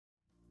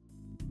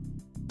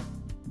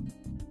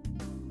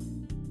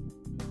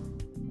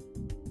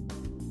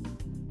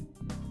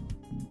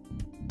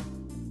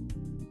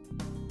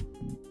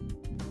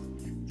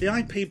The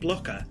IP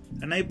blocker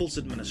enables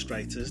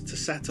administrators to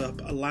set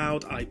up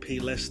allowed IP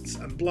lists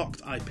and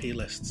blocked IP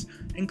lists,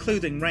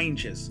 including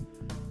ranges.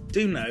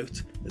 Do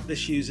note that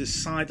this uses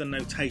CIDR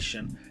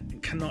notation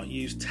and cannot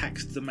use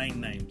text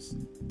domain names.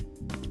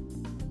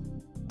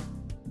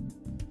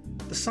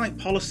 The Site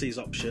Policies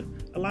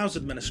option allows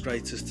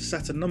administrators to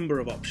set a number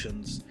of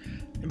options.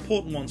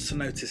 Important ones to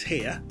notice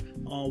here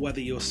are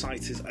whether your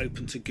site is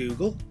open to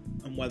Google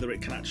and whether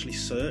it can actually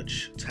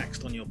search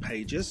text on your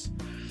pages,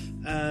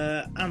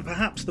 and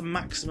perhaps the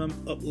maximum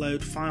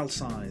upload file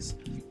size.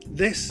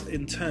 This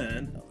in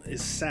turn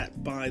is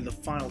set by the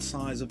file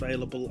size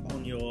available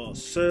on your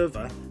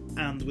server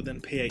and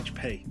within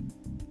PHP.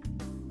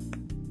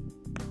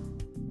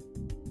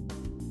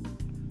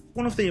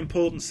 One of the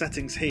important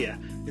settings here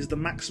is the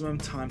maximum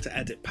time to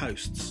edit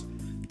posts.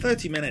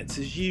 30 minutes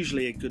is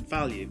usually a good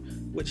value,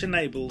 which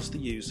enables the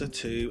user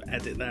to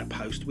edit their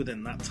post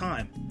within that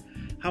time.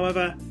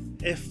 However,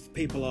 if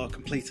people are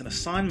completing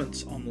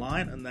assignments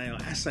online and they are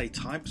essay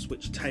types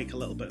which take a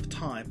little bit of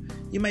time,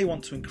 you may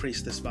want to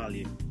increase this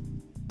value.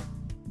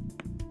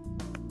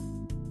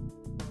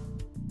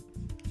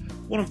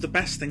 One of the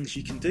best things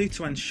you can do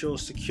to ensure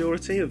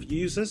security of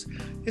users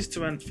is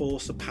to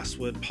enforce a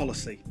password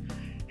policy.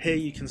 Here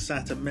you can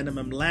set a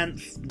minimum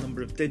length,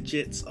 number of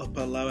digits,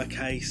 upper,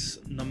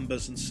 lowercase,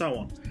 numbers and so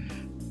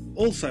on.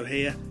 Also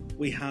here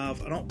we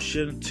have an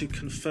option to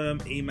confirm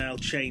email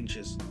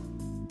changes.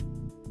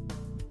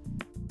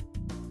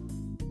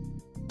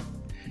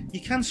 You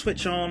can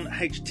switch on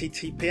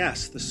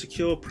HTTPS, the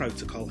secure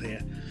protocol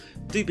here.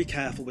 Do be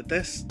careful with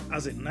this,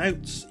 as it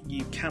notes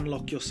you can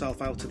lock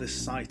yourself out of this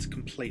site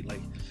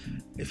completely.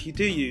 If you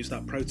do use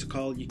that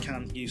protocol, you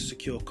can use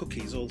secure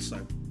cookies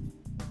also.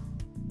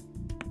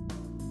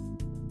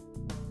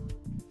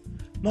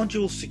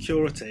 Module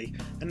security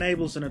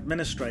enables an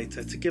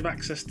administrator to give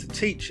access to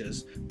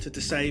teachers to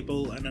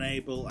disable and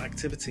enable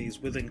activities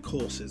within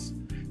courses.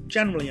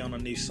 Generally on a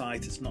new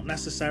site it's not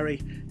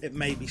necessary, it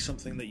may be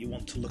something that you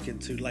want to look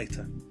into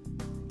later.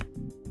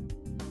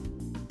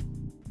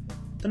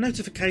 The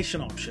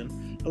notification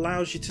option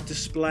allows you to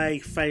display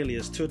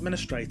failures to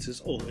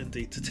administrators or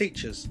indeed to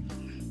teachers.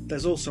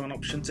 There's also an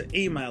option to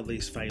email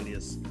these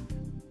failures.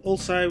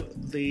 Also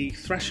the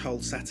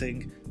threshold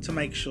setting to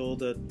make sure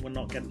that we're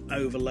not getting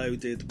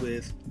overloaded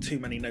with too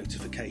many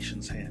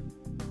notifications here.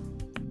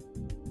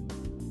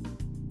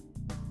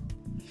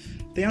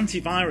 The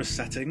antivirus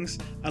settings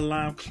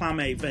allow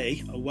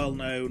ClamAV, a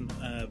well-known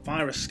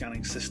virus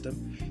scanning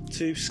system,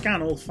 to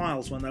scan all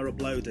files when they're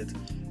uploaded.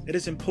 It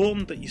is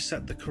important that you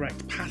set the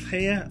correct path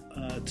here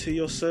to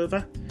your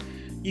server.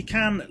 You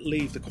can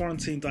leave the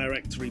quarantine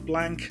directory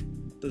blank,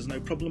 there's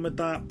no problem with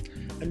that,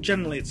 and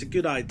generally it's a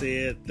good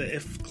idea that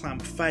if Clam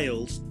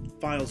fails,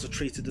 files are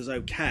treated as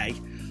okay,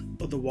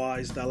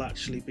 otherwise they'll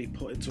actually be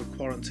put into a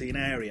quarantine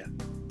area.